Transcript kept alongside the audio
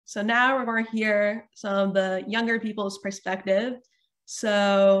So now we're going to hear some of the younger people's perspective.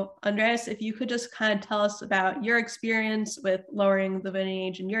 So Andreas, if you could just kind of tell us about your experience with lowering the voting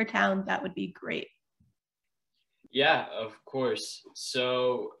age in your town, that would be great. Yeah, of course.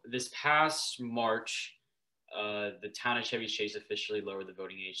 So this past March, the town of Chevy Chase officially lowered the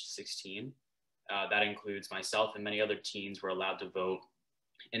voting age to 16. That includes myself and many other teens were allowed to vote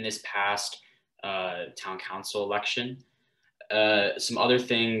in this past town council election. Some other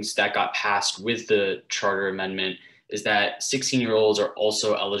things that got passed with the charter amendment is that 16-year-olds are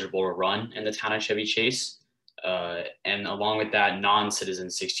also eligible to run in the town of Chevy Chase. And along with that, non-citizen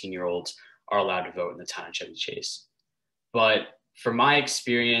 16-year-olds are allowed to vote in the town of Chevy Chase. But from my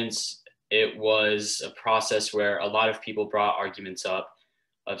experience, it was a process where a lot of people brought arguments up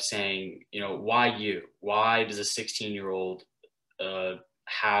of saying, you know, why you? Why does a 16-year-old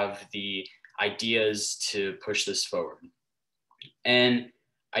have the ideas to push this forward? And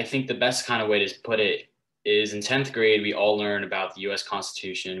I think the best kind of way to put it is in 10th grade, we all learn about the US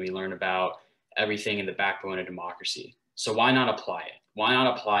Constitution. We learn about everything in the backbone of democracy. So why not apply it? Why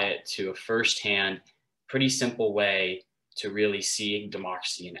not apply it to a firsthand, pretty simple way to really see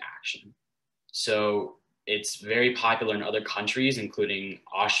democracy in action? So it's very popular in other countries, including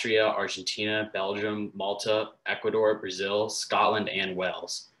Austria, Argentina, Belgium, Malta, Ecuador, Brazil, Scotland, and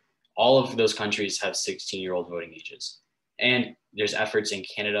Wales. All of those countries have 16-year-old voting ages. And there's efforts in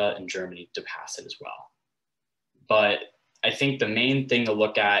Canada and Germany to pass it as well. But I think the main thing to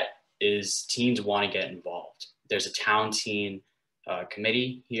look at is teens want to get involved. There's a town teen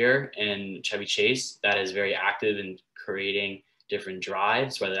committee here in Chevy Chase that is very active in creating different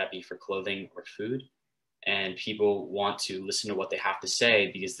drives, whether that be for clothing or food. And people want to listen to what they have to say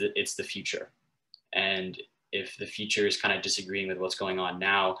because it's the future. And if the future is kind of disagreeing with what's going on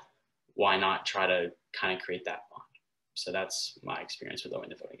now, why not try to kind of create that bond? So that's my experience with lowering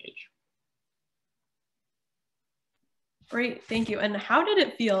the voting age. Great, thank you. And how did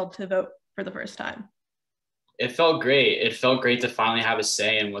it feel to vote for the first time? It felt great. It felt great to finally have a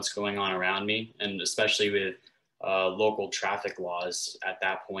say in what's going on around me, and especially with local traffic laws at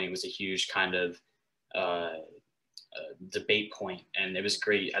that point was a huge kind of debate point, and it was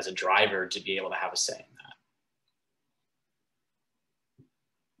great as a driver to be able to have a say in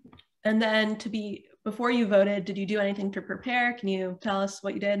that. And then before you voted, did you do anything to prepare? Can you tell us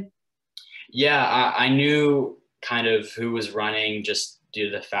what you did? Yeah, I knew kind of who was running just due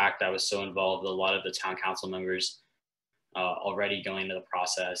to the fact I was so involved with a lot of the town council members already going into the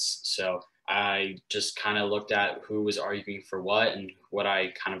process. So I just kind of looked at who was arguing for what and what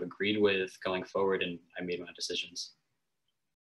I kind of agreed with going forward, and I made my decisions.